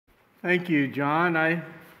Thank you, John.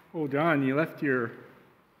 Oh, John, you left your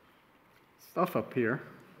stuff up here.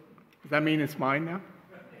 Does that mean it's mine now?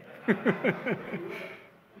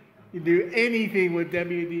 You do anything with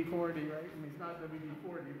WD-40, right? I mean, it's not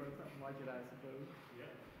WD-40, but something like it, I suppose. Yeah.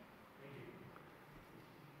 Thank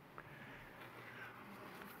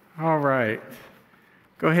you. All right.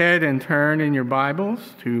 Go ahead and turn in your Bibles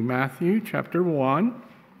to Matthew chapter 1.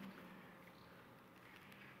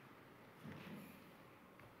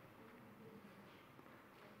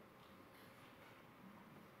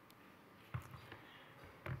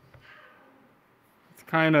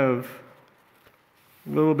 Kind of a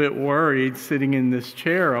little bit worried sitting in this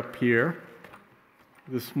chair up here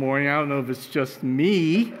this morning. I don't know if it's just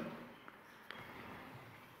me,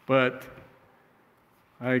 but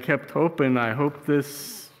I kept hoping, I hope I'm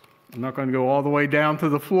not going to go all the way down to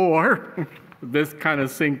the floor. This kind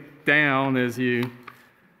of sink down as you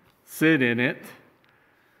sit in it.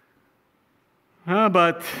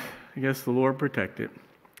 But I guess the Lord protected.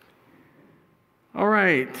 All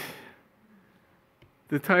right.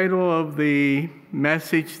 The title of the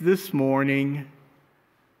message this morning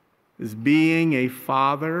is Being a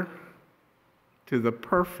Father to the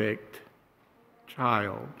Perfect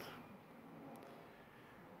Child.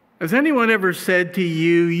 Has anyone ever said to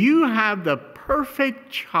you, you have the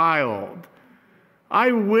perfect child?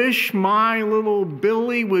 I wish my little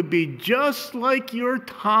Billy would be just like your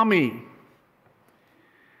Tommy.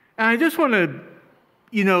 And I just want to,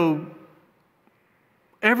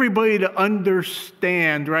 everybody to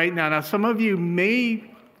understand right now. Now, some of you may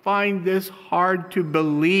find this hard to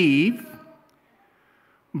believe,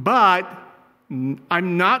 but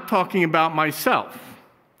I'm not talking about myself.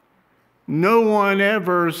 No one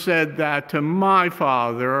ever said that to my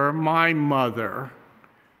father or my mother.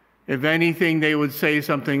 If anything, they would say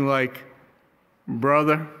something like,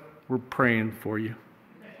 "Brother, we're praying for you."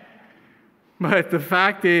 But the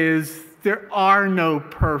fact is, there are no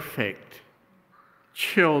perfect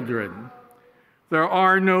children. There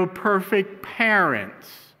are no perfect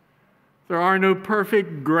parents. There are no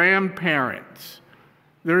perfect grandparents.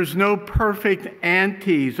 There's no perfect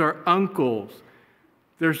aunties or uncles.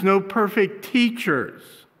 There's no perfect teachers.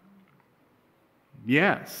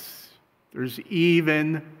 Yes, there's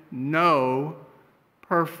even no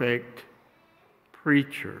perfect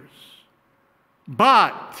preachers.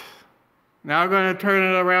 But, now I'm going to turn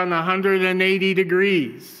it around 180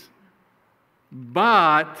 degrees.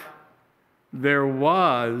 But there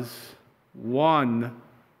was one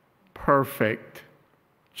perfect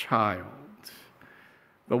child,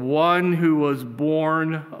 the one who was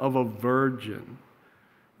born of a virgin,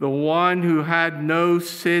 the one who had no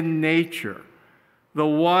sin nature, the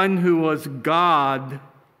one who was God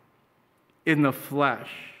in the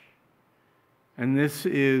flesh. And this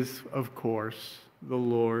is, of course, the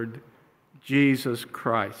Lord Jesus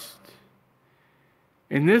Christ.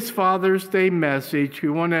 In this Father's Day message, we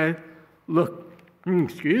want to look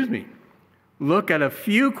at a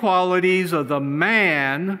few qualities of the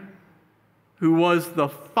man who was the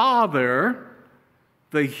father,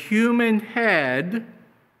 the human head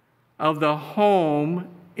of the home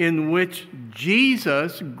in which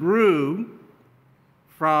Jesus grew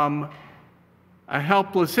from a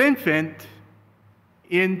helpless infant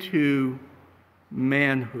into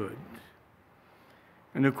manhood.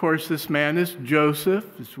 And of course, this man is Joseph.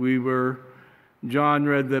 As John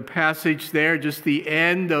read the passage there, just the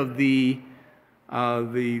end of the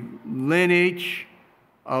lineage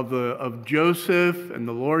of Joseph and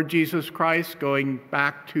the Lord Jesus Christ, going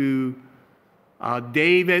back to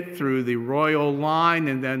David through the royal line,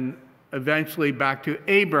 and then eventually back to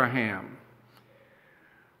Abraham.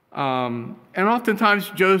 And oftentimes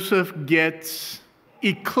Joseph gets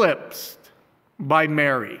eclipsed by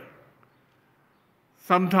Mary.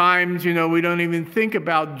 Sometimes, we don't even think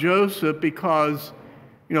about Joseph because,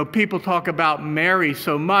 people talk about Mary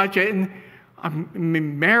so much. And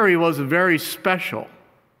Mary was a very special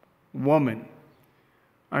woman.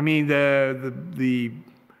 I mean, the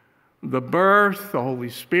birth, the Holy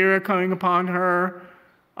Spirit coming upon her,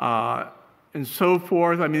 and so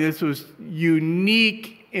forth. I mean, this was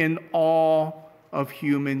unique in all of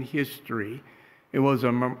human history. It was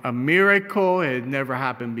a miracle. It had never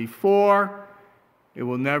happened before. It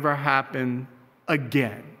will never happen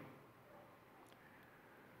again.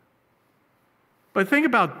 But we're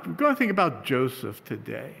going to think about Joseph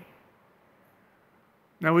today.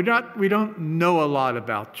 Now, we don't know a lot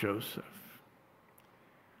about Joseph.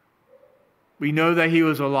 We know that he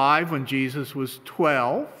was alive when Jesus was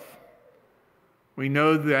 12. We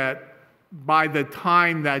know that by the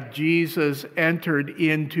time that Jesus entered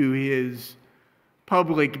into his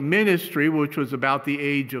public ministry, which was about the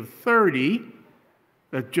age of 30,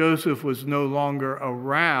 that Joseph was no longer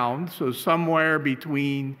around. So somewhere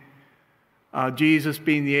between Jesus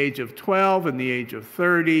being the age of 12 and the age of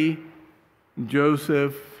 30,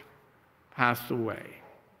 Joseph passed away.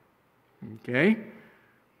 Okay?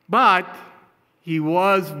 But he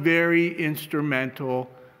was very instrumental,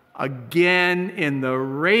 again, in the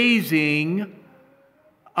raising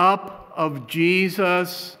up of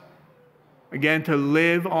Jesus, again, to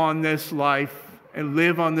live on this life and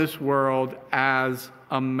live on this world as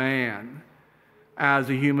a man, as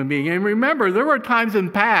a human being. And remember, there were times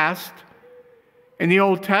in past, in the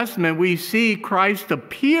Old Testament, we see Christ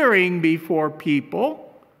appearing before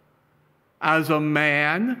people as a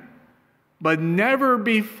man, but never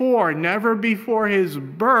before his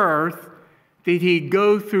birth did he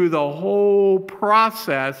go through the whole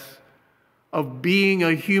process of being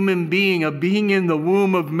a human being, of being in the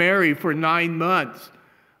womb of Mary for 9 months,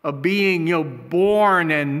 of being,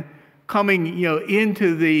 born and coming,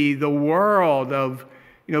 into the world, of,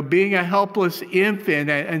 being a helpless infant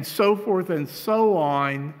and so forth and so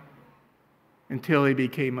on until he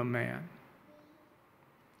became a man.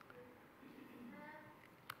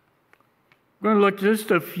 We're going to look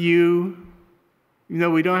just a few.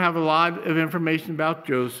 We don't have a lot of information about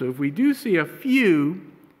Joseph. We do see a few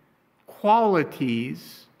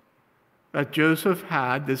qualities that Joseph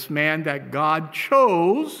had, this man that God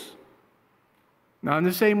chose, not in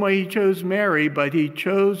the same way he chose Mary, but he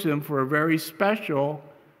chose him for a very special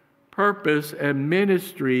purpose and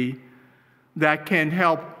ministry that can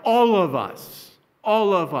help all of us,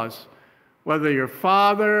 whether you're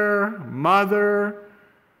father, mother,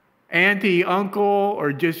 auntie, uncle,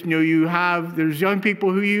 or just there's young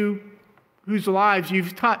people whose lives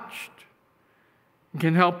you've touched. It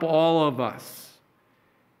can help all of us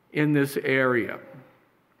in this area.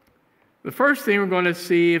 The first thing we're going to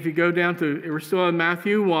see, if you go down to, we're still in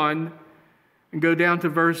Matthew 1, and go down to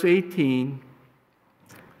verse 18.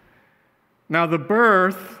 Now the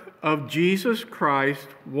birth of Jesus Christ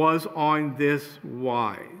was on this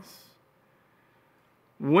wise.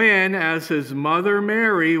 When, as his mother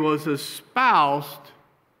Mary was espoused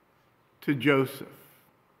to Joseph.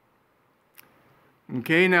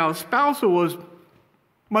 Okay, now espousal was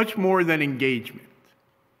much more than engagement.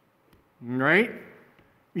 Right?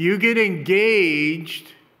 You get engaged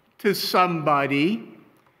to somebody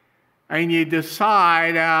and you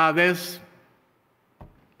decide, this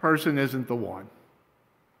person isn't the one.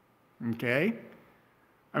 Okay?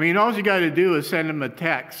 all you got to do is send them a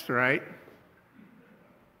text, right?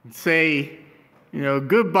 And say,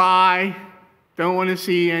 goodbye, don't want to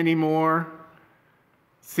see you anymore.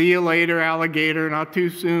 See you later, alligator, not too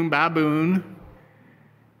soon, baboon.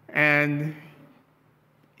 And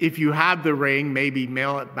if you have the ring, maybe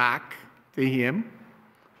mail it back to him,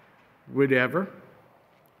 whatever,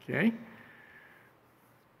 okay?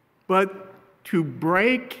 But to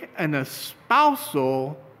break an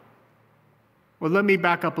espousal, well, let me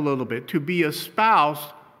back up a little bit. To be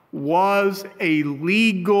espoused was a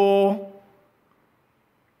legal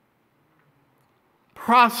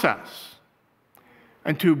process.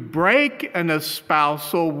 And to break an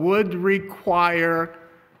espousal would require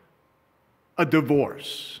a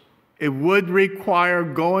divorce. It would require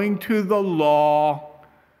going to the law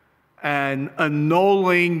and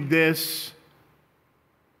annulling this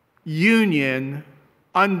union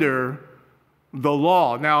under the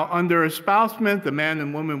law. Now, under espousement, the man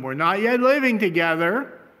and woman were not yet living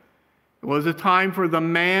together. It was a time for the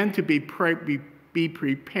man to be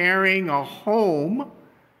preparing a home.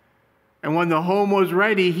 And when the home was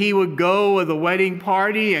ready, he would go with a wedding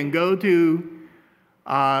party and go to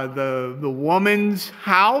the woman's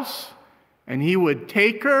house, and he would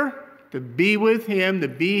take her to be with him, to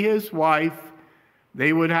be his wife.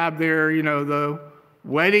 They would have their, the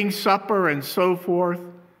wedding supper and so forth,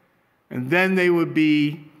 and then they would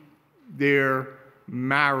be their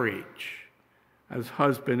marriage as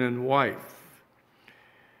husband and wife.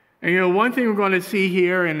 And one thing we're going to see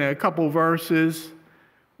here in a couple verses,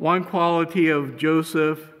 one quality of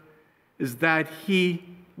Joseph is that he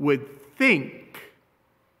would think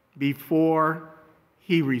before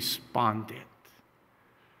he responded.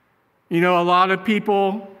 A lot of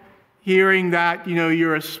people hearing that,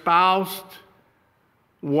 you're a espoused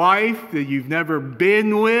wife that you've never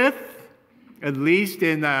been with, at least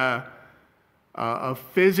in a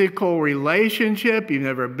physical relationship, you've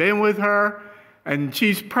never been with her, and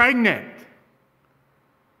she's pregnant.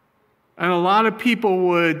 And a lot of people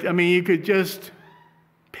would, you could just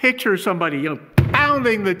picture somebody,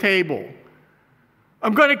 pounding the table.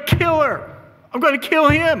 I'm going to kill her. I'm going to kill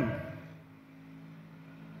him.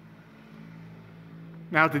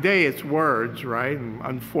 Now today it's words, right? And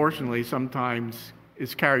unfortunately sometimes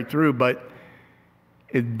it's carried through, but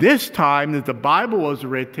at this time that the Bible was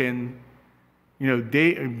written,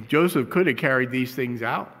 Joseph could have carried these things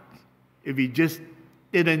out if he just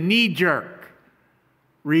did a knee-jerk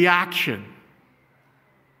reaction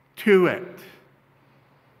to it.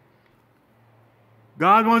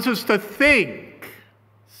 God wants us to think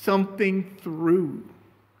something through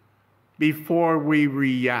before we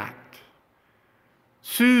react.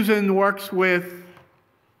 Susan works with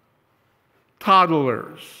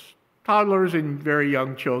toddlers and very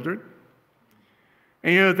young children.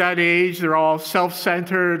 And at that age, they're all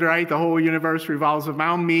self-centered, right? The whole universe revolves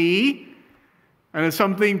around me. And if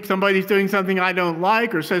somebody's doing something I don't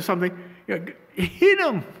like or says something, hit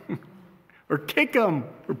them or kick them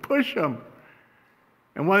or push them.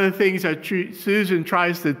 And one of the things that Susan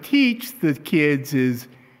tries to teach the kids is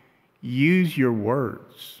use your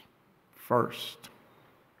words first.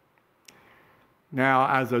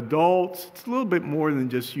 Now, as adults, it's a little bit more than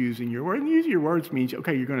just using your words. And using your words means,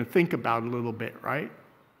 okay, you're going to think about it a little bit, right?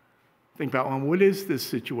 Think about, well, what is this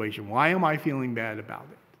situation? Why am I feeling bad about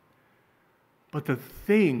it? But to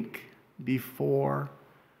think before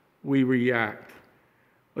we react.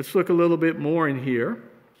 Let's look a little bit more in here.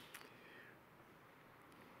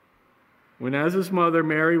 When as his mother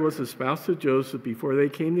Mary was espoused to Joseph before they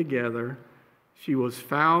came together, she was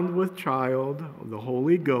found with child of the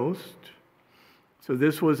Holy Ghost. So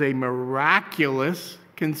this was a miraculous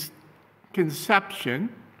conception.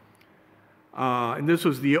 And this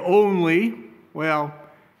was the only,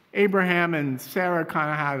 Abraham and Sarah kind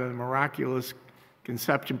of had a miraculous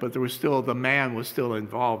conception, but the man was still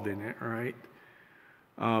involved in it, right?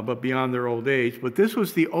 But beyond their old age. But this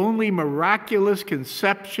was the only miraculous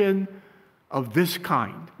conception of this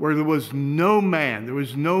kind, where there was no man, there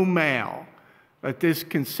was no male, that this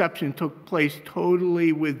conception took place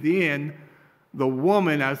totally within the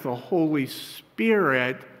woman as the Holy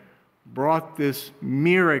Spirit brought this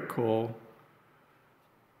miracle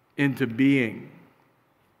into being.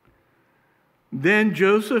 Then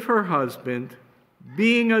Joseph, her husband,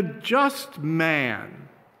 being a just man,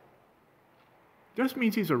 just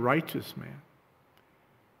means he's a righteous man.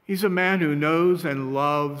 He's a man who knows and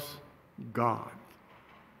loves God.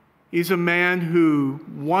 He's a man who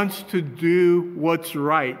wants to do what's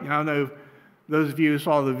right. Now, I know those of you who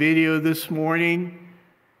saw the video this morning,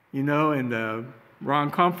 and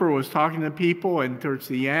Ron Comfort was talking to people, and towards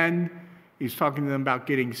the end, he's talking to them about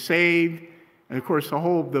getting saved. And of course,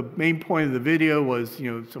 the main point of the video was,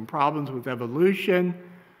 some problems with evolution.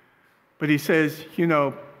 But he says,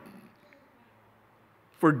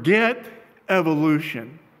 forget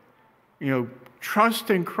evolution. Trust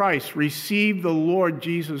in Christ, receive the Lord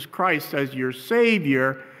Jesus Christ as your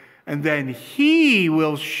Savior, and then He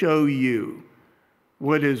will show you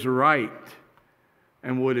what is right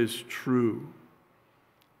and what is true.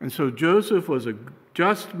 And so Joseph was a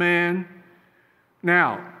just man.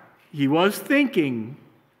 Now, he was thinking,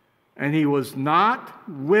 and he was not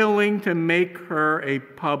willing to make her a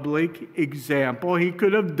public example. He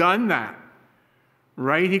could have done that.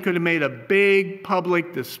 Right? He could have made a big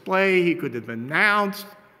public display. He could have announced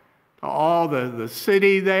to all the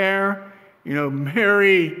city there,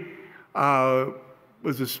 Mary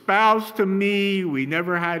was espoused to me. We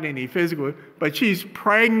never had any physical, but she's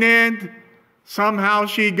pregnant. Somehow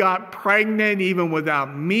she got pregnant even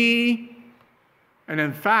without me. And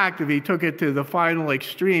in fact, if he took it to the final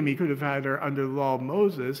extreme, he could have had her, under the law of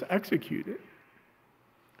Moses, executed.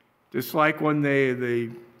 Just like when the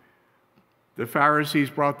Pharisees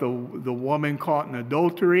brought the woman caught in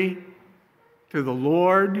adultery to the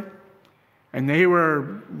Lord, and they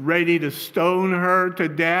were ready to stone her to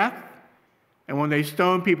death. And when they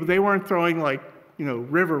stoned people, they weren't throwing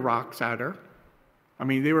river rocks at her. I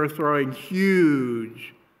mean, they were throwing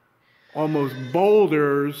huge, almost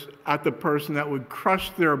boulders at the person that would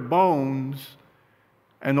crush their bones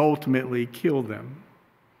and ultimately kill them.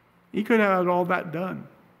 He could have had all that done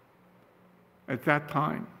at that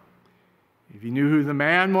time. If you knew who the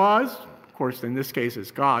man was, of course, in this case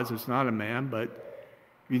it's God, so it's not a man, but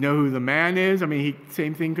if you know who the man is,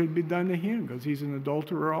 same thing could be done to him because he's an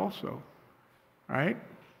adulterer also, right?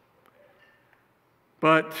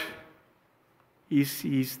 But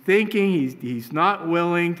he's thinking, he's not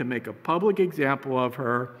willing to make a public example of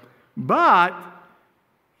her, but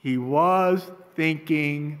he was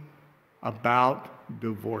thinking about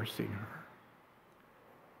divorcing her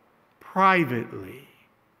privately.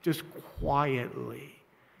 Just quietly,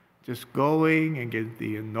 just going and get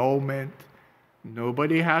the annulment.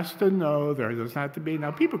 Nobody has to know. There doesn't have to be. Now,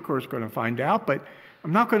 people, of course, are going to find out, but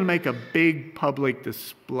I'm not going to make a big public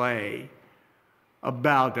display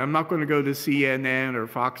about it. I'm not going to go to CNN or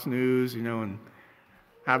Fox News, and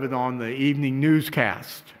have it on the evening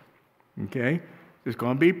newscast. Okay? It's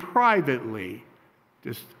going to be privately.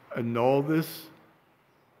 Just annul this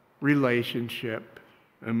relationship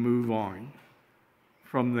and move on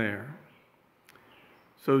from there.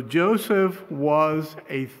 So Joseph was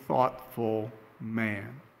a thoughtful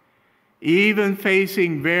man. Even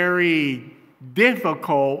facing very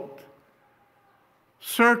difficult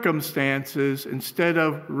circumstances, instead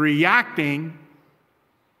of reacting,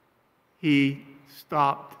 he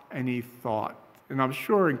stopped and he thought. And I'm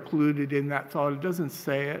sure included in that thought, it doesn't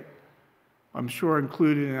say it, I'm sure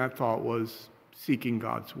included in that thought was seeking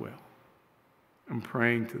God's will and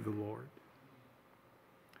praying to the Lord.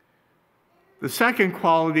 The second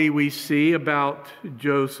quality we see about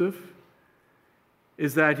Joseph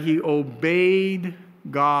is that he obeyed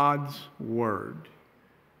God's word.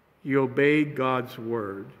 He obeyed God's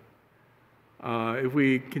word. If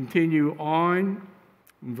we continue on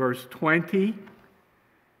in verse 20,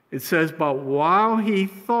 it says, "But while he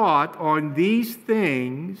thought on these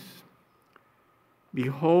things,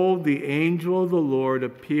 behold, the angel of the Lord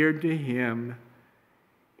appeared to him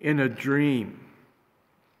in a dream."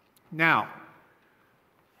 Now,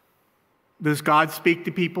 does God speak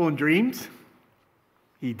to people in dreams?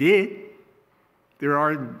 He did. There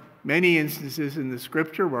are many instances in the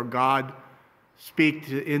scripture where God speaks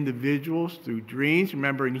to individuals through dreams.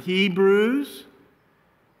 Remember in Hebrews,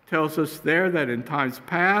 it tells us there that in times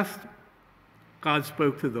past, God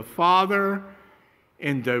spoke to the Father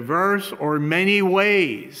in diverse or many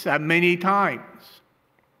ways at many times.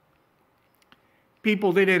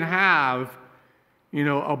 People didn't have,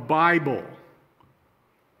 a Bible,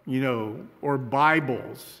 or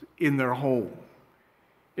Bibles in their home.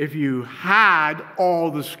 If you had all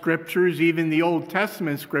the scriptures, even the Old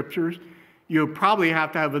Testament scriptures, you would probably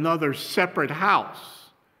have to have another separate house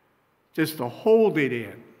just to hold it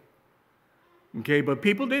in. Okay, but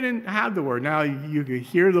people didn't have the word. Now you could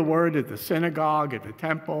hear the word at the synagogue, at the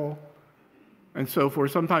temple, and so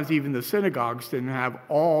forth. Sometimes even the synagogues didn't have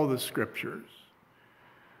all the scriptures.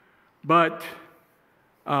 But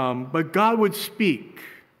God would speak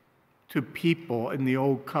to people in the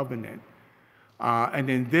Old Covenant. And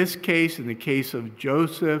in this case, in the case of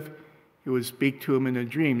Joseph, he would speak to him in a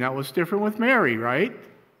dream. That was different with Mary, right?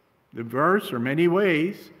 The verse, or many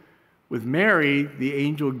ways, with Mary, the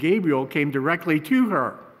angel Gabriel came directly to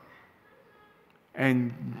her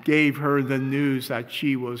and gave her the news that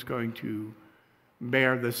she was going to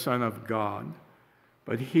bear the Son of God.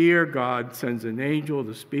 But here God sends an angel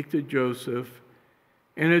to speak to Joseph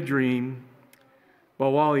in a dream. But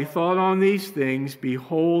while he thought on these things,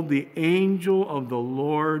 behold, the angel of the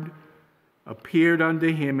Lord appeared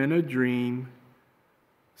unto him in a dream,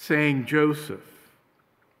 saying, Joseph,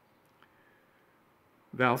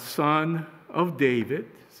 thou son of David.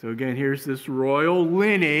 So again, here's this royal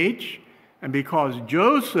lineage. And because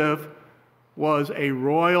Joseph was a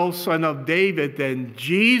royal son of David, then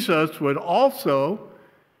Jesus would also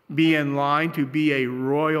be in line to be a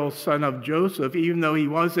royal son of Joseph, even though he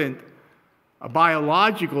wasn't a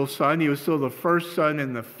biological son. He was still the first son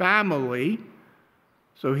in the family.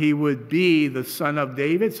 So he would be the son of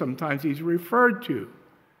David. Sometimes he's referred to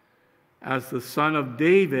as the son of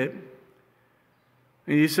David.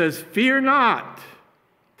 And he says, fear not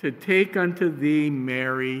to take unto thee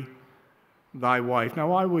Mary, thy wife. Now,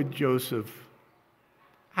 why would Joseph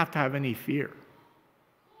have to have any fear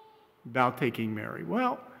about taking Mary?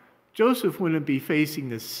 Well, Joseph wouldn't be facing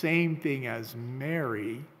the same thing as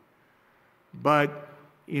Mary. But,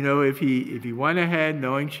 if he went ahead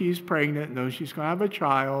knowing she's pregnant, knowing she's going to have a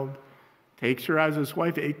child, takes her as his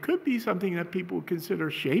wife, it could be something that people would consider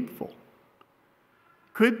shameful.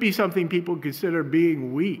 Could be something people consider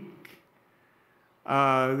being weak.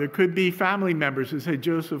 There could be family members who say,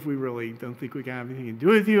 Joseph, we really don't think we can have anything to do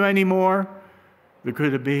with you anymore. There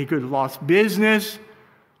could have been, he could have lost business.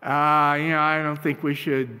 I don't think we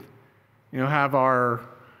should, have our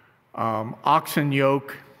oxen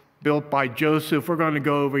yoke built by Joseph. We're going to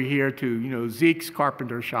go over here to, Zeke's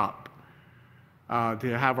carpenter shop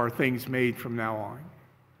to have our things made from now on.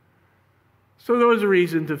 So there was a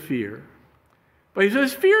reason to fear. But he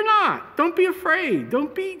says, fear not. Don't be afraid.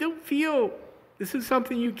 Don't feel this is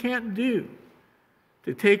something you can't do.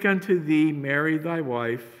 To take unto thee Mary thy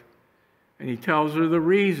wife. And he tells her the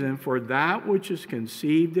reason, for that which is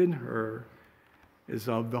conceived in her is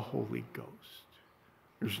of the Holy Ghost.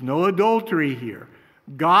 There's no adultery here.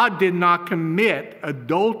 God did not commit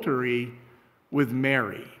adultery with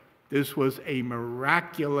Mary. This was a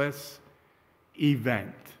miraculous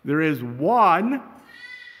event. There is one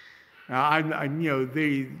Now,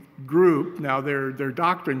 the group, now their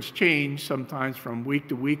doctrines change sometimes from week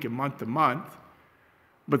to week and month to month.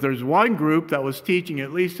 But there's one group that was teaching,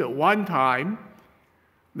 at least at one time,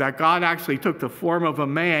 that God actually took the form of a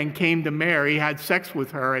man, came to Mary, had sex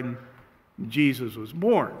with her, and Jesus was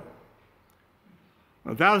born.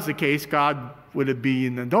 Well, if that was the case, God would be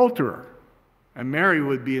an adulterer, and Mary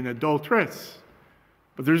would be an adulteress.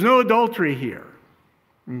 But there's no adultery here.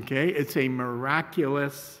 Okay? It's a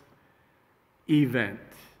miraculous event.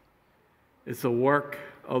 It's a work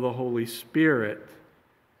of the Holy Spirit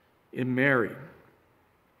in Mary.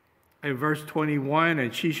 In verse 21,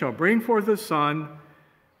 and she shall bring forth a son,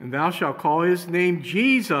 and thou shalt call his name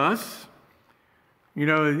Jesus. You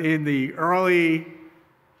know, in the early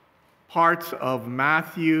parts of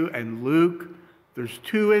Matthew and Luke, there's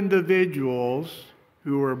two individuals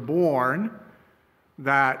who were born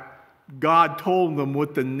that God told them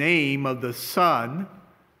what the name of the son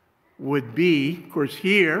would be. Of course,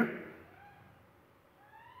 here,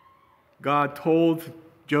 God told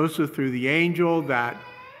Joseph through the angel that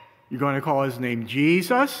you're going to call his name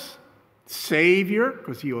Jesus, Savior,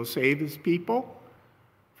 because he will save his people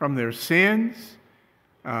from their sins.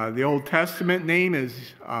 The Old Testament name is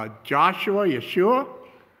Joshua, Yeshua.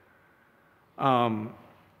 And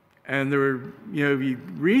there, if you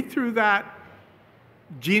read through that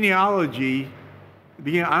genealogy,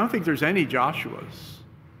 I don't think there's any Joshuas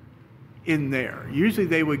in there. Usually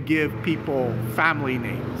they would give people family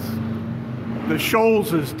names. The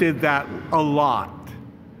Scholeses did that a lot.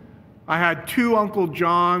 I had two Uncle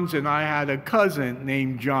Johns and I had a cousin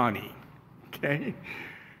named Johnny, okay?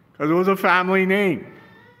 Because it was a family name.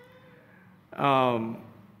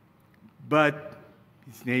 But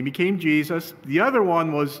his name became Jesus. The other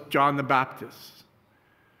one was John the Baptist.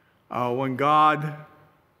 When God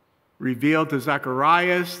revealed to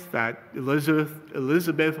Zacharias that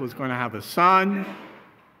Elizabeth was going to have a son,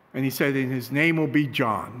 and he said, and his name will be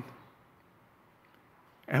John.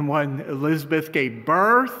 And when Elizabeth gave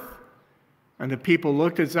birth, and the people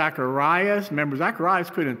looked at Zacharias, remember,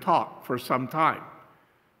 Zacharias couldn't talk for some time.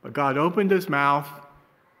 But God opened his mouth,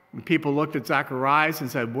 and people looked at Zacharias and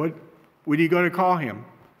said, what are you going to call him?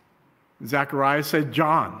 And Zacharias said,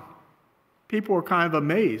 John. People were kind of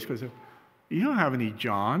amazed because you don't have any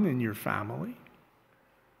John in your family.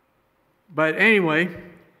 But anyway,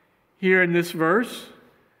 here in this verse,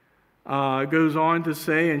 it goes on to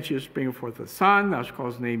say, and she shall bring forth a son, thou shalt call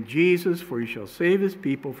his name Jesus, for he shall save his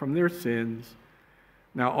people from their sins.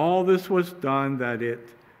 Now all this was done that it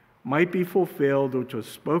might be fulfilled, which was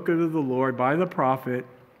spoken of the Lord by the prophet,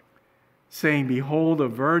 saying, behold, a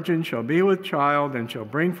virgin shall be with child, and shall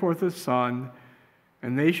bring forth a son,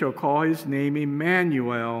 and they shall call his name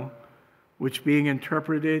Emmanuel, which being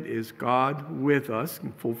interpreted is God with us,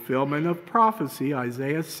 in fulfillment of prophecy.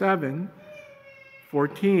 Isaiah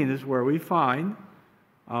 7:14 is where we find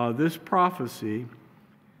this prophecy.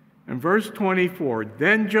 In verse 24,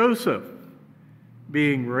 then Joseph,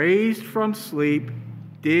 being raised from sleep,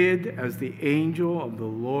 did as the angel of the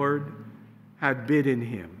Lord had bidden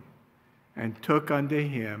him, and took unto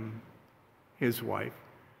him his wife.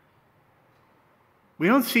 We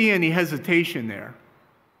don't see any hesitation there.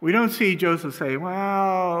 We don't see Joseph say,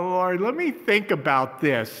 well, Lord, let me think about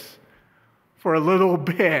this for a little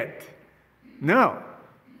bit. No.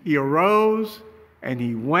 He arose and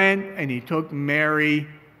he went and he took Mary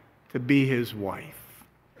to be his wife.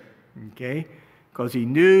 Okay? Because he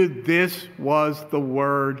knew this was the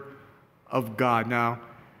word of God. Now,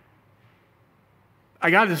 I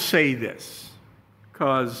got to say this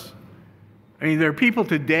because, there are people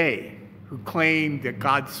today who claim that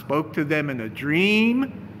God spoke to them in a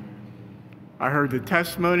dream. I heard the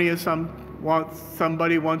testimony of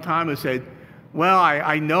somebody one time who said, well,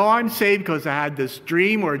 I know I'm saved because I had this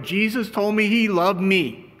dream where Jesus told me he loved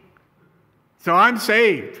me. So I'm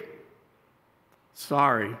saved.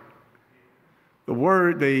 Sorry.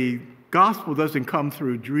 The gospel doesn't come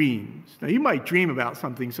through dreams. Now, you might dream about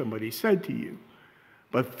something somebody said to you,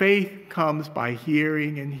 but faith comes by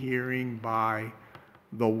hearing, and hearing by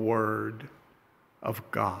the word of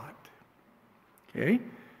God. Okay?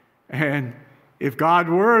 And if God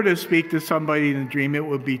were to speak to somebody in a dream, it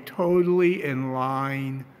would be totally in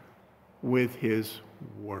line with his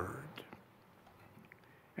word.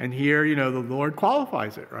 And here, the Lord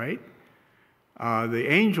qualifies it, right?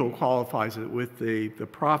 The angel qualifies it with the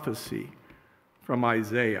prophecy from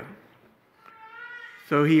Isaiah.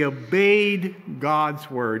 So he obeyed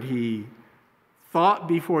God's word. He thought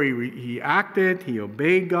before he acted. He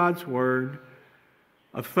obeyed God's word.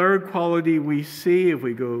 A third quality we see if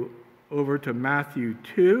we go over to Matthew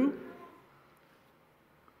 2.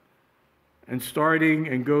 and starting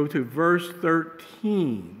and go to verse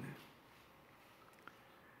 13.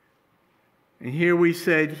 And here we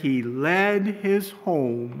said he led his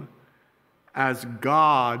home as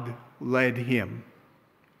God led him.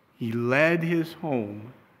 He led his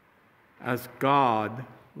home as God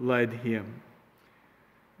led him.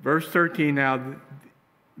 Verse 13, now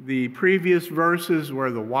the previous verses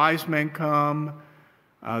where the wise men come,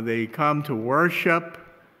 they come to worship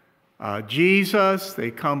Jesus. They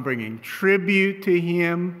come bringing tribute to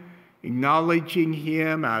him, acknowledging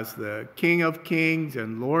him as the King of Kings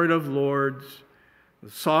and Lord of Lords, the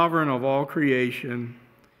sovereign of all creation.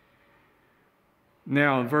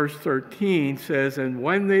 Now, in verse 13 says, and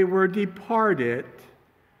when they were departed,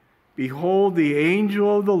 behold, the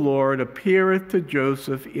angel of the Lord appeareth to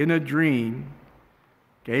Joseph in a dream.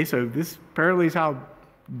 Okay, so this apparently is how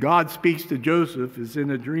God speaks to Joseph, is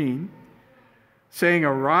in a dream, saying,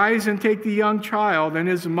 arise and take the young child and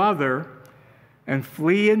his mother, and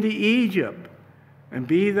flee into Egypt, and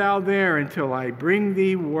be thou there until I bring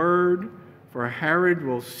thee word, for Herod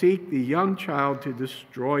will seek the young child to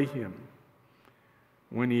destroy him.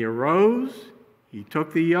 When he arose, he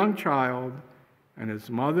took the young child and his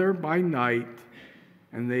mother by night,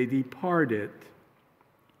 and they departed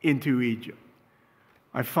into Egypt.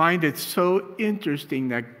 I find it so interesting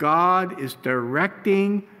that God is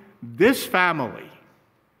directing this family,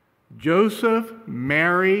 Joseph,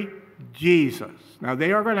 Mary, Jesus. Now,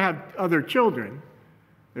 they are going to have other children.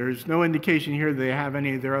 There's no indication here they have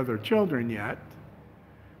any of their other children yet.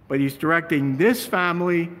 But he's directing this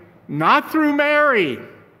family not through Mary.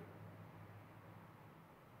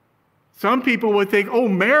 Some people would think, oh,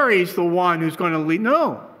 Mary's the one who's going to lead.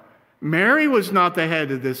 No, Mary was not the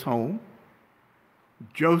head of this home.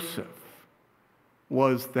 Joseph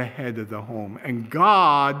was the head of the home. And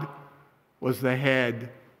God was the head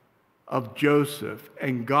of Joseph.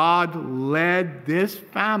 And God led this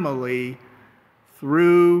family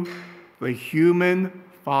through the human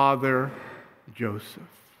father, Joseph.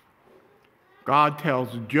 God tells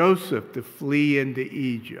Joseph to flee into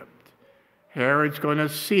Egypt. Herod's going to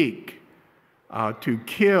seek to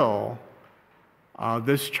kill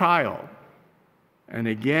this child. And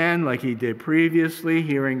again, like he did previously,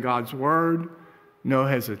 hearing God's word, no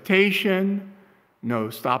hesitation, no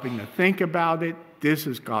stopping to think about it. This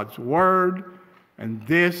is God's word, and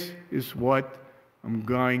this is what I'm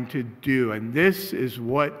going to do. And this is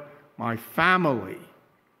what my family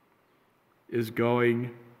is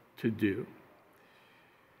going to do.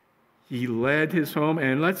 He led his home.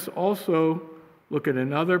 And let's also look at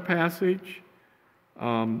another passage.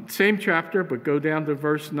 Same chapter, but go down to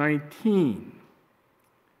verse 19.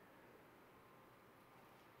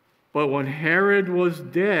 But when Herod was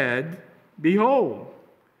dead, behold,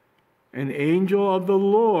 an angel of the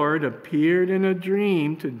Lord appeared in a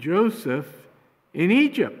dream to Joseph in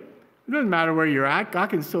Egypt. It doesn't matter where you're at. God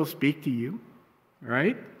can still speak to you,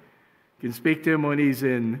 right? You can speak to him when he's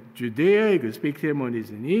in Judea. You can speak to him when he's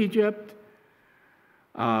in Egypt.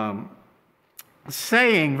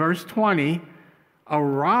 Saying, verse 20,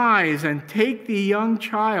 arise and take the young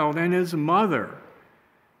child and his mother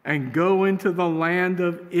and go into the land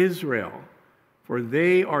of Israel, for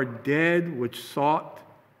they are dead which sought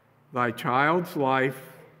thy child's life.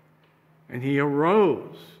 And he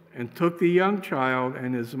arose and took the young child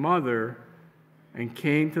and his mother and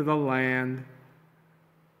came to the land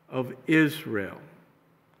of Israel.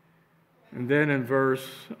 And then in verse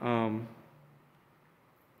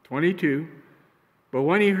 22, but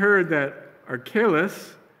when he heard that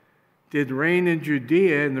Archelaus did reign in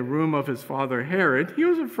Judea in the room of his father Herod, he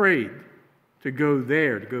was afraid to go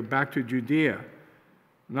there, to go back to Judea.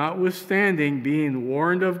 Notwithstanding, being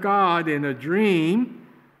warned of God in a dream,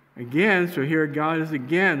 again, so here God is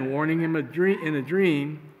again warning him in a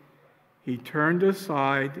dream, he turned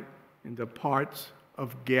aside into parts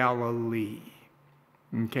of Galilee.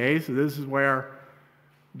 Okay, so this is where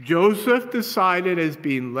Joseph decided, as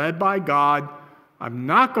being led by God, I'm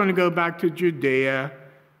not going to go back to Judea.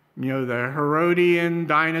 You know, the Herodian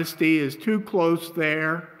dynasty is too close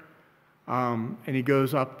there. And he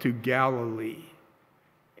goes up to Galilee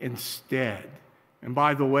instead. And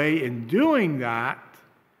by the way, in doing that,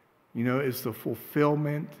 you know, is the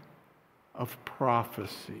fulfillment of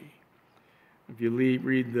prophecy. If you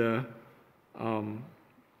read the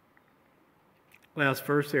last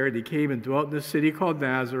verse there, he came and dwelt in a city called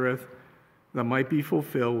Nazareth, that might be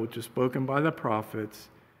fulfilled, which is spoken by the prophets.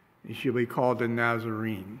 He shall be called a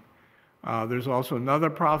Nazarene. There's also another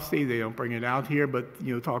prophecy, they don't bring it out here, but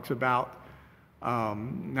you know, talks about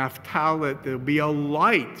Naphtali. There'll be a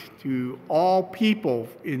light to all people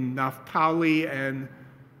in Naphtali and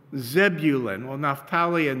Zebulun. Well,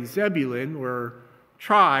 Naphtali and Zebulun were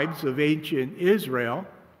tribes of ancient Israel,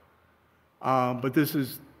 but this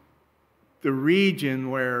is the region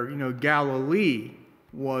where, Galilee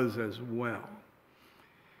was as well.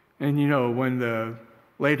 And, when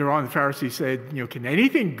later on the Pharisees said, can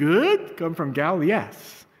anything good come from Galilee?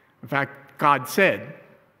 Yes. In fact, God said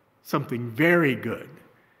something very good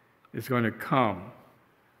is going to come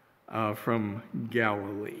from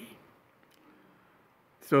Galilee.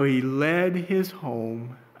 So he led his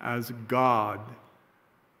home as God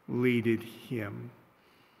leaded him.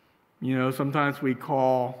 Sometimes we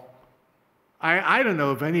call, I don't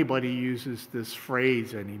know if anybody uses this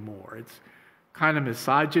phrase anymore. It's kind of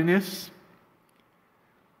misogynist,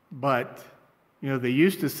 but, they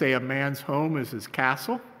used to say a man's home is his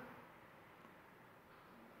castle.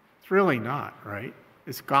 It's really not, right?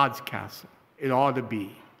 It's God's castle. It ought to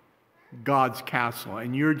be God's castle,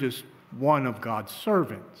 and you're just one of God's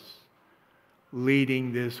servants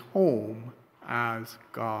leading this home as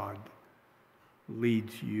God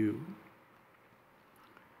leads you.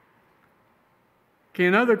 Okay,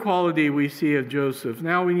 another quality we see of Joseph.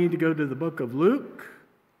 Now we need to go to the book of Luke.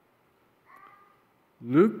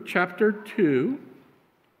 Luke chapter 2.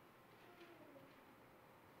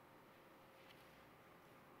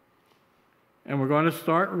 And we're going to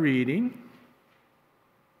start reading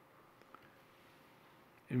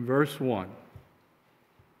in verse 1.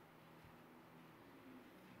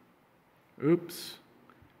 Oops.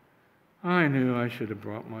 I knew I should have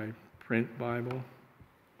brought my print Bible. Let's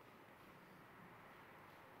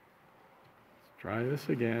try this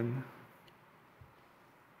again.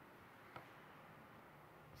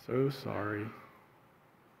 So sorry.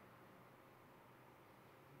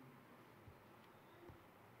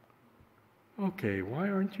 Okay, why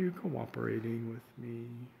aren't you cooperating with me?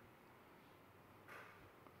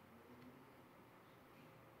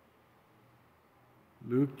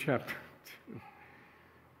 Luke chapter 2,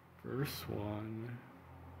 verse 1.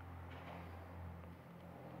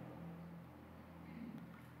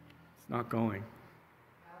 It's not going.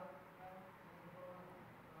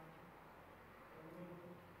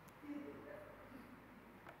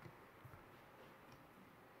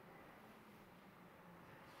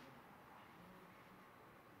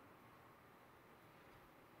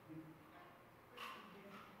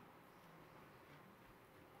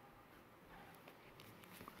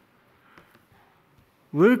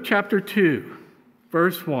 Luke chapter 2,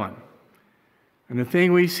 verse 1. And the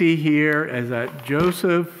thing we see here is that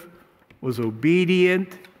Joseph was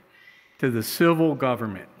obedient to the civil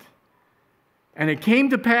government. And it came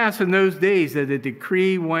to pass in those days that a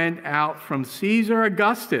decree went out from Caesar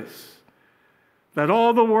Augustus that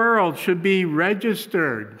all the world should be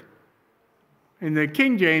registered. In the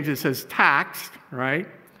King James it says taxed, right?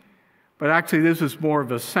 But actually this is more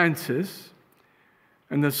of a census.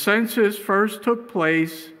 And the census first took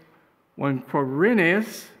place when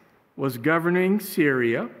Quirinius was governing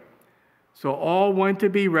Syria. So all went to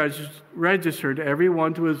be registered,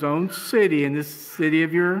 everyone to his own city, in this city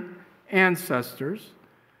of your ancestors.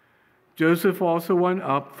 Joseph also went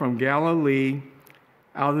up from Galilee,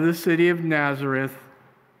 out of the city of Nazareth,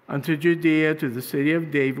 unto Judea, to the city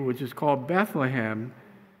of David, which is called Bethlehem,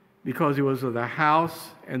 because he was of the house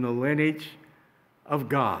and the lineage of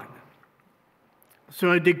God.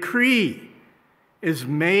 So a decree is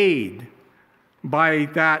made by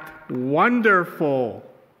that wonderful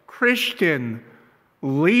Christian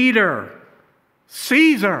leader,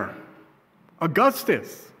 Caesar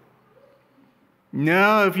Augustus.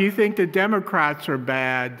 No, if you think the Democrats are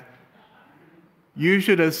bad, you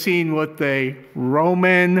should have seen what the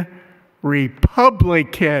Roman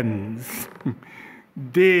Republicans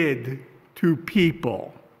did to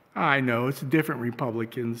people. I know, it's different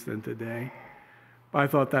Republicans than today. But I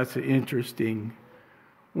thought that's an interesting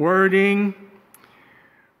wording.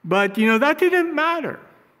 But, that didn't matter.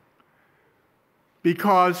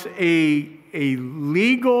 Because a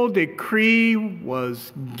legal decree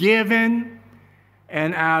was given,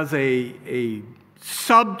 and as a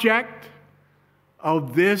subject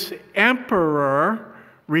of this emperor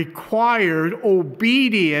required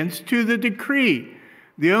obedience to the decree.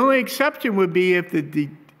 The only exception would be if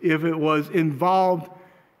it was involved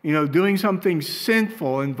doing something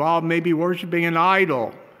sinful, involved maybe worshiping an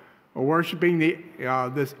idol, or worshiping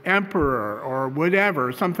this emperor, or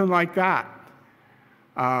whatever, something like that,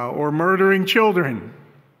 or murdering children,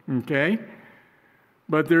 okay?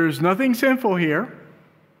 But there's nothing sinful here,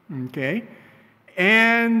 okay?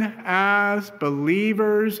 And as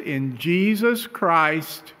believers in Jesus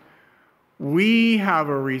Christ, we have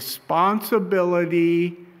a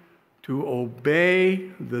responsibility to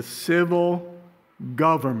obey the civil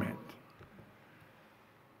government.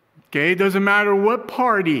 Okay, it doesn't matter what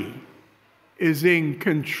party is in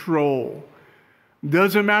control.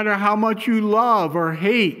 Doesn't matter how much you love or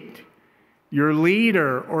hate your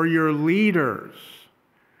leader or your leaders.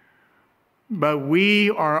 But we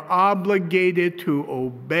are obligated to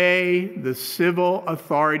obey the civil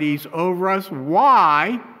authorities over us.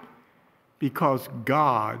 Why? Because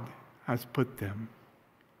God has put them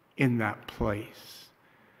in that place.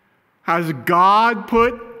 Has God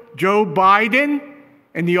put Joe Biden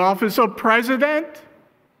in the office of president?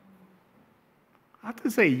 I have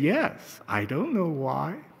to say yes. I don't know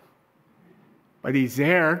why. But he's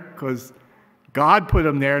there because God put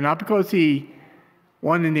him there, not because he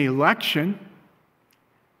won an election.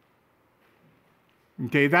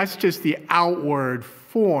 Okay, that's just the outward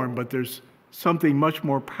form, but there's something much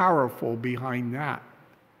more powerful behind that.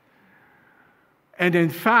 And in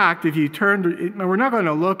fact, if you turn to, we're not going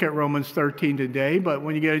to look at Romans 13 today, but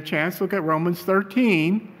when you get a chance, look at Romans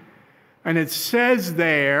 13. And it says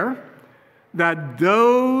there that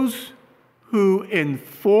those who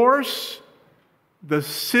enforce the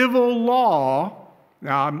civil law,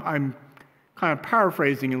 now I'm kind of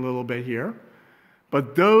paraphrasing a little bit here,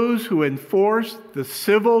 but those who enforce the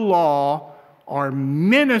civil law are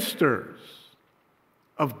ministers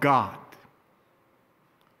of God.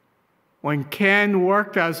 When Ken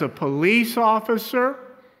worked as a police officer,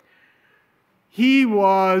 he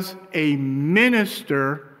was a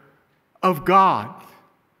minister of God.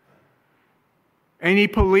 Any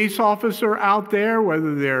police officer out there,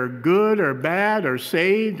 whether they're good or bad or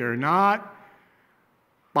saved or not,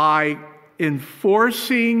 by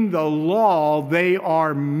enforcing the law, they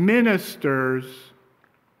are ministers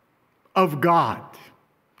of God.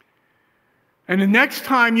 And the next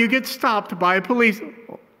time you get stopped by a police,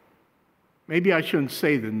 maybe I shouldn't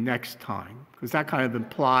say the next time, because that kind of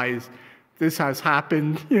implies this has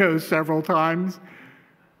happened, several times.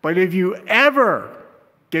 But if you ever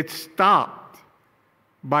get stopped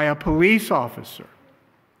by a police officer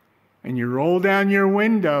and you roll down your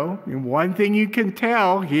window, and one thing you can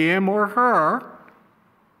tell him or her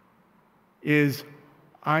is,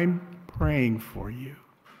 I'm praying for you.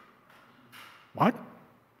 What?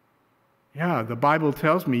 Yeah, the Bible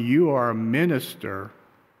tells me you are a minister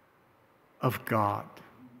of God,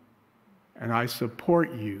 and I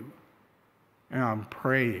support you, and I'm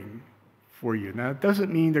praying for you. Now, it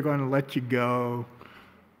doesn't mean they're going to let you go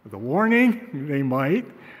with a warning. They might,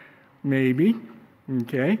 maybe,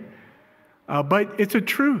 okay? But it's a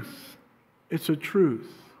truth. It's a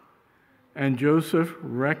truth. And Joseph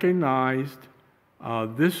recognized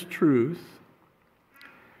this truth.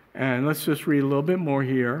 And let's just read a little bit more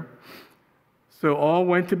here. So all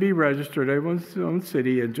went to be registered, everyone's own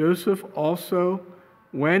city, and Joseph also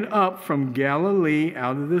went up from Galilee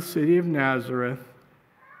out of the city of Nazareth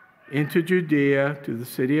into Judea to the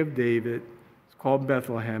city of David. It's called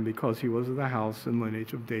Bethlehem because he was of the house and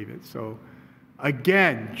lineage of David. So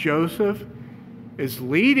again, Joseph is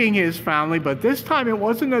leading his family, but this time it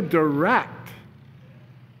wasn't a direct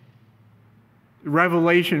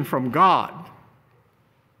revelation from God.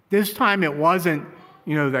 This time it wasn't,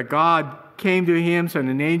 that God came to him, sent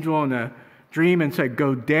an angel in a dream and said,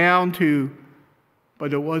 go down to,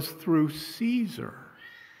 but it was through Caesar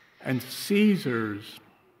and Caesar's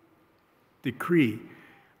decree.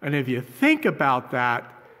 And if you think about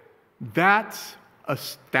that, that's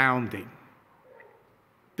astounding.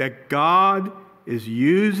 That God is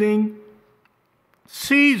using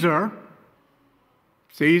Caesar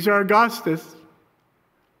Augustus,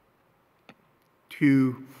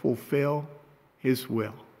 to fulfill his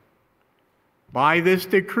will. By this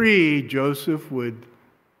decree, Joseph would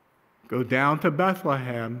go down to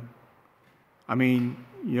Bethlehem. And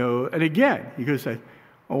again, you could say,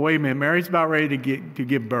 oh, wait a minute, Mary's about ready to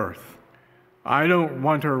give birth. I don't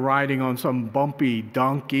want her riding on some bumpy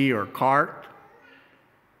donkey or cart.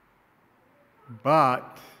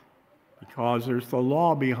 But because there's the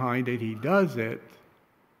law behind it, he does it.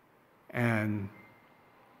 And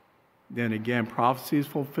then again, prophecy is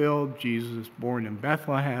fulfilled. Jesus is born in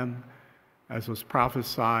Bethlehem, as was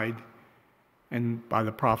prophesied and by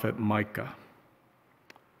the prophet Micah.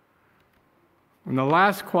 And the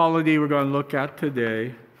last quality we're going to look at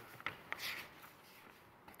today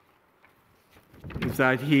is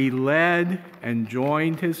that he led and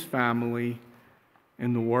joined his family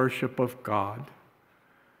in the worship of God.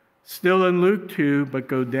 Still in Luke 2, but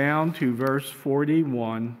go down to verse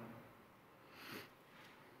 41.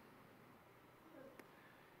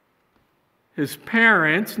 His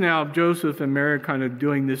parents, now Joseph and Mary are kind of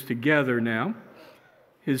doing this together now.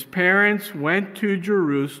 His parents went to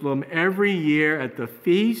Jerusalem every year at the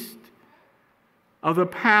feast of the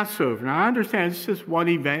Passover. Now, I understand it's just one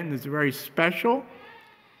event, and it's a very special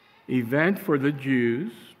event for the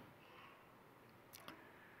Jews.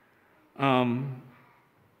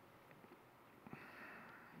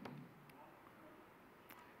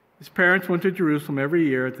 His parents went to Jerusalem every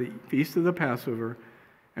year at the feast of the Passover,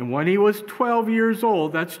 and when he was 12 years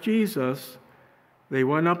old, that's Jesus, they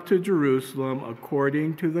went up to Jerusalem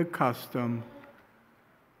according to the custom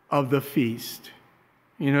of the feast.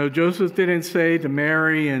 You know, Joseph didn't say to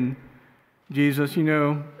Mary and Jesus, you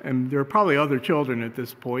know, and there are probably other children at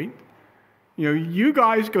this point, you know, you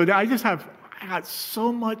guys go down. I got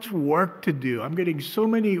so much work to do. I'm getting so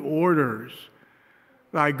many orders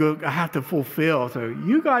that I have to fulfill. So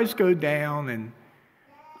you guys go down and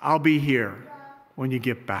I'll be here when you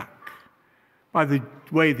get back. By the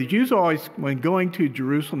way, the Jews always, when going to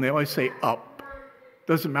Jerusalem, they always say up.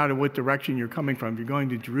 Doesn't matter what direction you're coming from. If you're going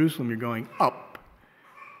to Jerusalem, you're going up.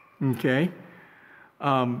 Okay?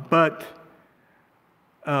 But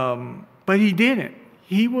he didn't.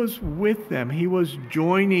 He was with them. He was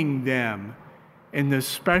joining them in this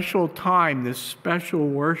special time, this special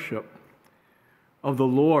worship of the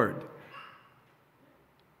Lord.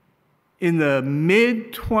 In the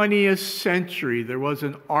mid-20th century, there was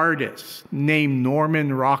an artist named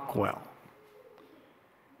Norman Rockwell.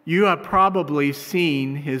 You have probably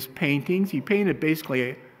seen his paintings. He painted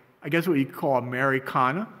basically, I guess what you call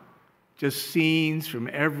Americana, just scenes from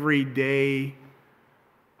everyday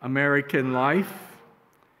American life.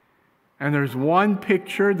 And there's one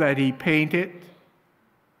picture that he painted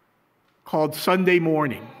called Sunday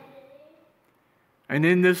Morning. And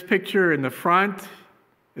in this picture in the front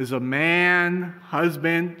is a man,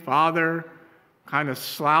 husband, father, kind of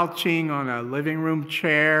slouching on a living room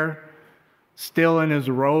chair, still in his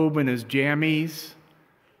robe and his jammies,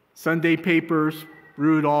 Sunday papers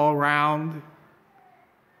brewed all around.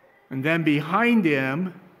 And then behind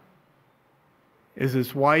him is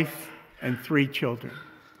his wife and 3 children.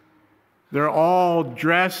 They're all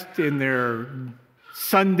dressed in their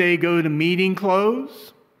Sunday go-to-meeting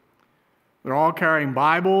clothes. They're all carrying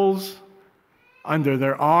Bibles under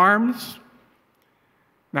their arms.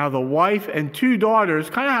 Now the wife and 2 daughters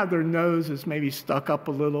kind of have their noses maybe stuck up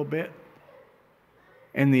a little bit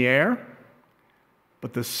in the air.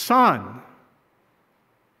 But the son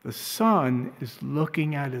is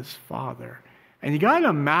looking at his father. And you got to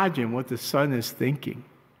imagine what the son is thinking.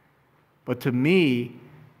 But to me,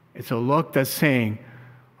 it's a look that's saying,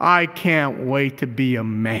 I can't wait to be a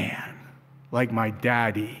man like my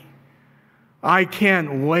daddy. I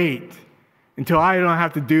can't wait until I don't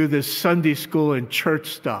have to do this Sunday school and church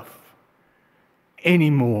stuff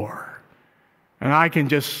anymore. And I can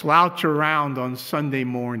just slouch around on Sunday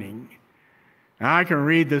morning. And I can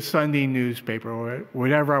read the Sunday newspaper or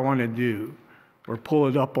whatever I want to do, or pull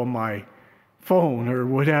it up on my phone or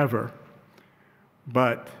whatever.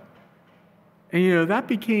 And you know, that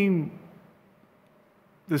became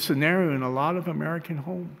the scenario in a lot of American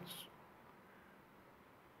homes.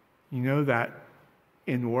 You know that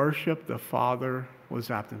in worship, the father was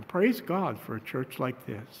absent. Praise God for a church like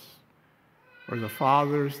this, where the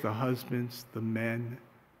fathers, the husbands, the men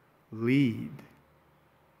lead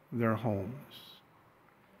their homes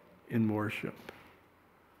in worship.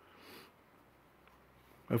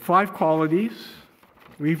 The 5 qualities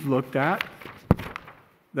we've looked at: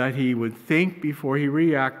 that he would think before he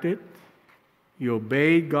reacted, he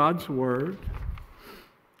obeyed God's word,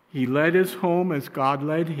 he led his home as God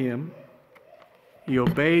led him, he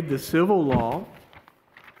obeyed the civil law,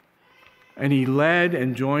 and he led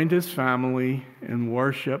and joined his family in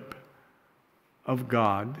worship of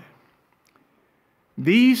God.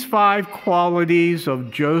 These 5 qualities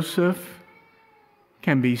of Joseph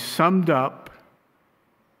can be summed up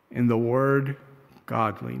in the word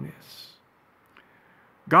godliness.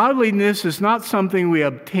 Godliness is not something we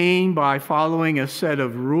obtain by following a set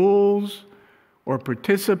of rules or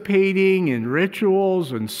participating in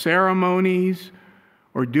rituals and ceremonies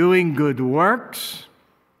or doing good works.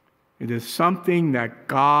 It is something that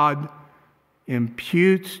God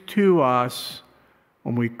imputes to us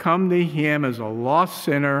when we come to him as a lost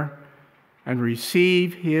sinner and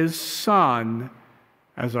receive his Son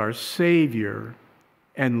as our Savior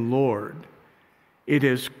and Lord. It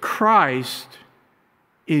is Christ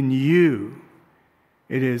in you.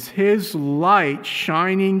 It is his light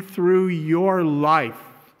shining through your life.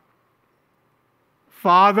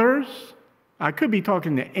 Fathers, I could be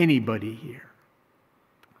talking to anybody here,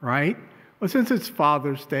 right? Well, since it's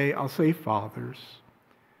Father's Day, I'll say fathers.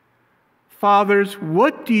 Fathers,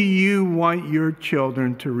 what do you want your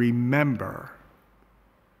children to remember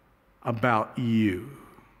about you?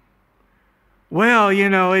 Well, you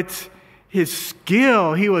know, his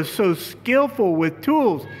skill. He was so skillful with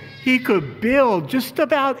tools. He could build just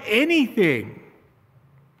about anything.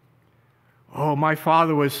 Oh, my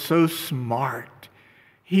father was so smart.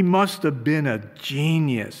 He must have been a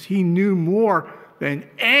genius. He knew more than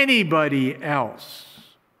anybody else.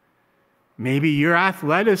 Maybe your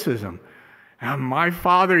athleticism. And my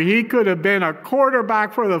father, he could have been a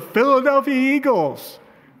quarterback for the Philadelphia Eagles.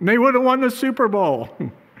 And they would have won the Super Bowl.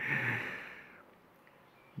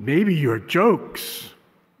 Maybe your jokes.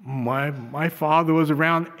 My father was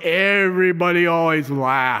around. Everybody always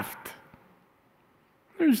laughed.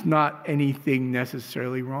 There's not anything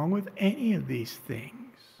necessarily wrong with any of these things.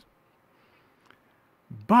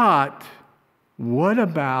 But what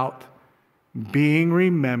about being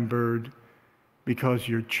remembered because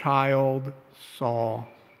your child saw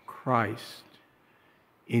Christ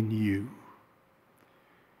in you?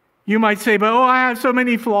 You might say, but I have so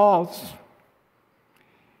many flaws.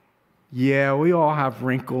 Yeah, we all have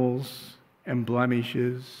wrinkles and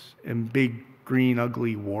blemishes and big, green,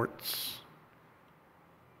 ugly warts.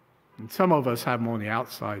 And some of us have them on the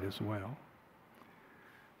outside as well.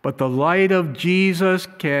 But the light of Jesus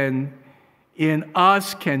in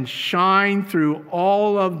us can shine through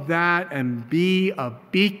all of that and be a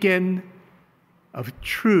beacon of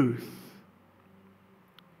truth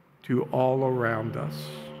to all around us.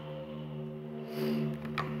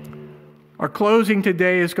 Our closing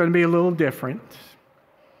today is going to be a little different.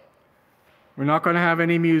 We're not going to have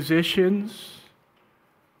any musicians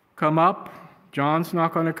come up. John's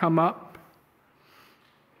not going to come up.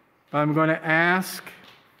 I'm going to ask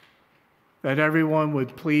that everyone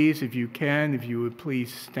would please, if you would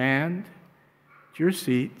please stand at your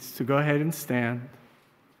seats, to go ahead and stand.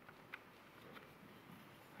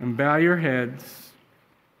 And bow your heads.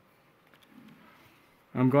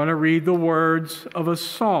 I'm going to read the words of a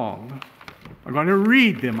song. I'm going to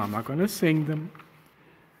read them. I'm not going to sing them.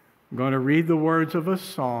 I'm going to read the words of a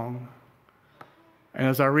song. And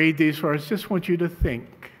as I read these words, I just want you to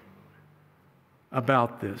think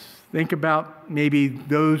about this. Think about maybe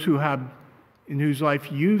those in whose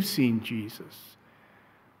life you've seen Jesus.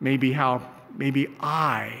 Maybe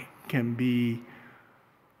I can be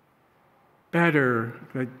better,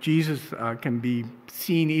 that Jesus can be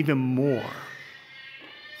seen even more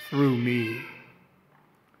through me.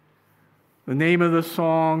 The name of the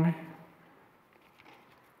song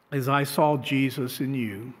is I Saw Jesus in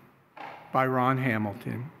You by Ron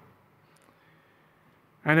Hamilton.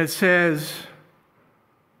 And it says,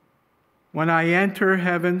 when I enter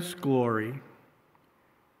heaven's glory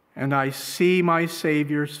and I see my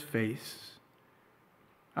Savior's face,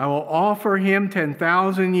 I will offer him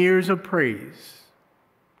 10,000 years of praise.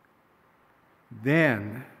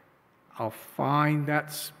 Then I'll find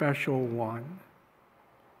that special one.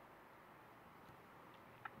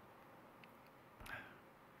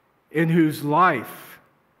 In whose life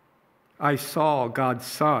I saw God's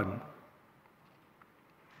Son.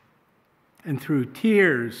 And through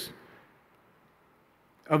tears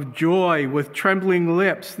of joy with trembling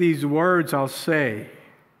lips, these words I'll say,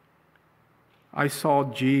 I saw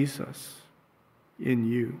Jesus in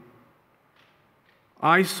you.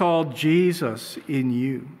 I saw Jesus in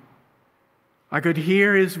you. I could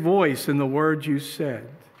hear his voice in the words you said.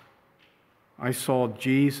 I saw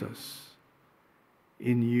Jesus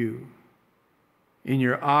in you. In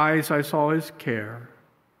your eyes I saw his care.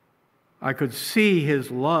 I could see his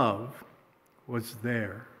love was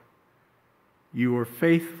there. You were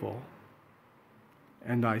faithful,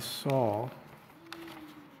 and I saw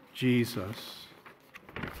Jesus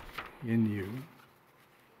in you.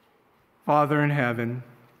 Father in heaven,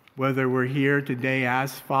 whether we're here today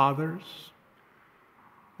as fathers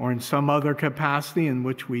or in some other capacity in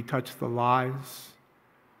which we touch the lives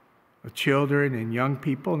of children and young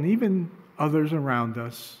people and even others around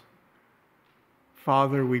us,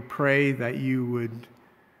 Father, we pray that you would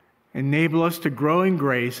enable us to grow in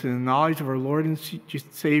grace and the knowledge of our Lord and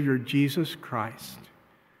Savior Jesus Christ,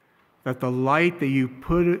 that the light that you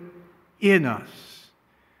put in us,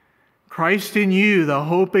 Christ in you, the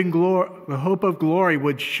hope of glory,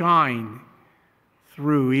 would shine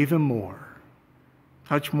through even more,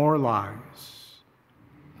 touch more lives,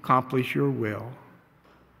 accomplish your will.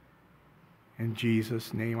 In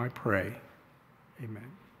Jesus' name I pray.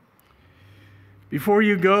 Amen. Before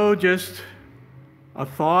you go, just a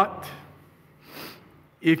thought.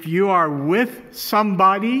 If you are with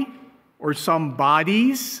somebody or some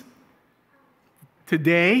bodies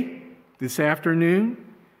today, this afternoon,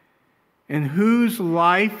 in whose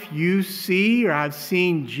life you see or have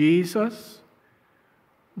seen Jesus,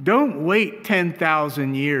 don't wait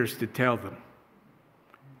 10,000 years to tell them.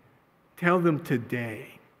 Tell them today.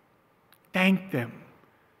 Thank them.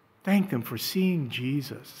 Thank them for seeing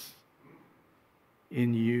Jesus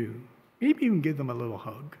in you. Maybe even give them a little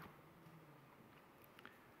hug.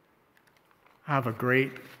 Have a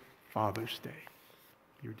great Father's Day.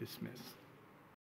 You're dismissed.